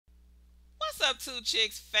What's up, Two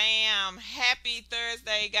Chicks fam? Happy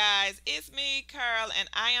Thursday, guys. It's me, Carl, and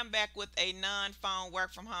I am back with a non-phone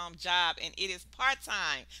work from home job, and it is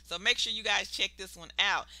part-time. So make sure you guys check this one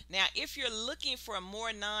out. Now, if you're looking for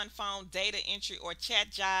more non-phone data entry or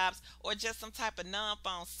chat jobs or just some type of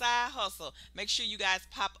non-phone side hustle, make sure you guys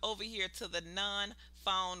pop over here to the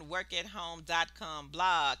nonphoneworkathome.com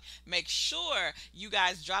blog. Make sure you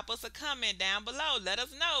guys drop us a comment down below. Let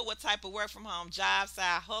us know what type of work from home job,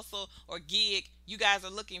 side hustle, or gig you guys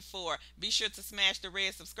are looking for. Be sure to smash the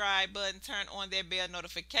red subscribe button, turn on that bell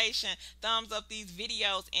notification, thumbs up these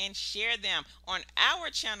videos, and share them. On our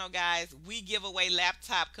channel, guys, we give away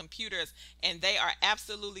laptop computers, and they are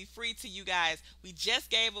absolutely free to you guys. We just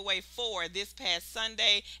gave away 4 this past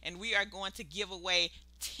Sunday, and we are going to give away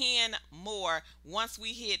 10 more once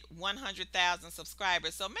we hit 100,000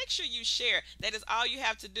 subscribers. So make sure you share. That is all you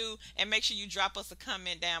have to do, and make sure you drop us a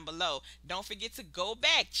comment down below. Don't forget to go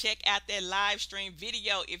back, check out that live stream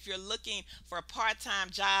video if you're looking for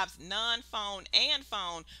part-time jobs, non-phone and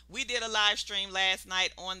phone. We did a live stream last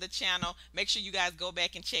night on the channel. Make sure you guys go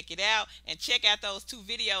back and check it out, and check out those 2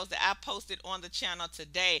 videos that I posted on the channel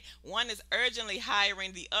today. One is urgently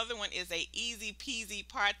hiring, the other one is a easy peasy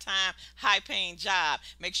part-time high-paying job.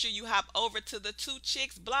 Make sure you hop over to the Two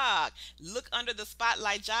Chicks blog. Look under the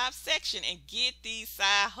Spotlight Jobs section and get these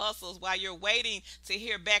side hustles while you're waiting to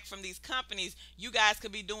hear back from these companies. You guys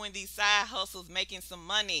could be doing these side hustles, making some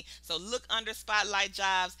money. So look under Spotlight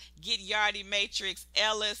Jobs, get Yardi Matrix,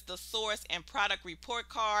 Ellis, The Source, and Product Report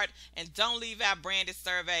Card. And don't leave out branded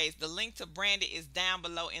surveys. The link to branded is down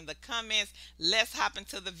below in the comments. Let's hop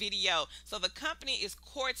into the video. So the company is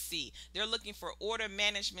Courtsy. They're looking for order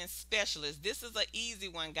management specialists. This is an easy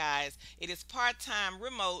one, guys. It is part-time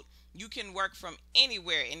remote. You can work from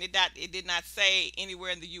anywhere, and it did not say anywhere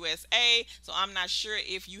in the USA, so I'm not sure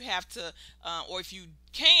if you have to or if you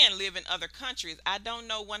can live in other countries. I don't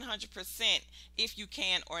know 100% if you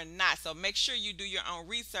can or not, so make sure you do your own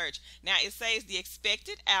research. Now, it says the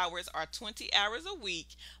expected hours are 20 hours a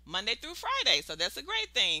week, Monday through Friday, so that's a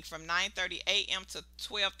great thing, from 9:30 a.m. to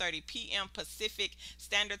 12:30 p.m. Pacific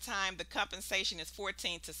Standard Time. The compensation is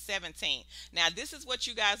 14 to 17. Now, this is what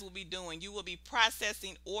you guys will be doing. You will be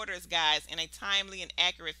processing orders, guys, in a timely and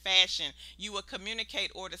accurate fashion. You will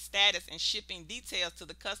communicate order status and shipping details to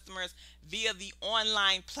the customers via the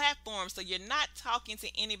online platform, so you're not talking to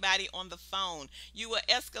anybody on the phone. You will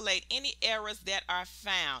escalate any errors that are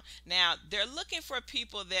found. Now, they're looking for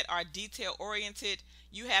people that are detail oriented.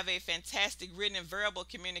 You have a fantastic written and verbal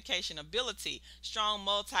communication ability, strong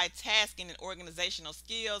multitasking and organizational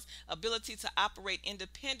skills, ability to operate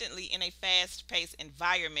independently in a fast-paced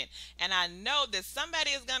environment. And I know that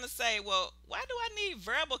somebody is going to say, well, why do I need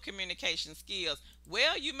verbal communication skills?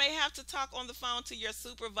 Well, you may have to talk on the phone to your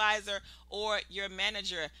supervisor or your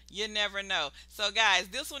manager. You never know. So, guys,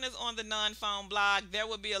 this one is on the non-phone blog. There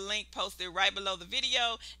will be a link posted right below the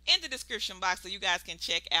video in the description box so you guys can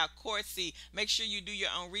check out Courtsy. Make sure you do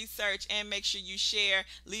your own research, and make sure you share,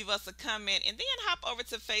 leave us a comment, and then hop over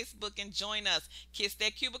to Facebook and join us. Kiss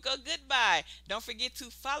that cubicle goodbye. Don't forget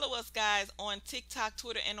to follow us, guys, on TikTok,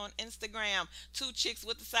 Twitter, and on Instagram. Two Chicks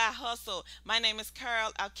with the Side Hustle. My name is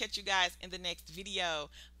Carl. I'll catch you guys in the next video.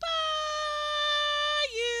 Bye,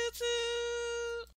 YouTube.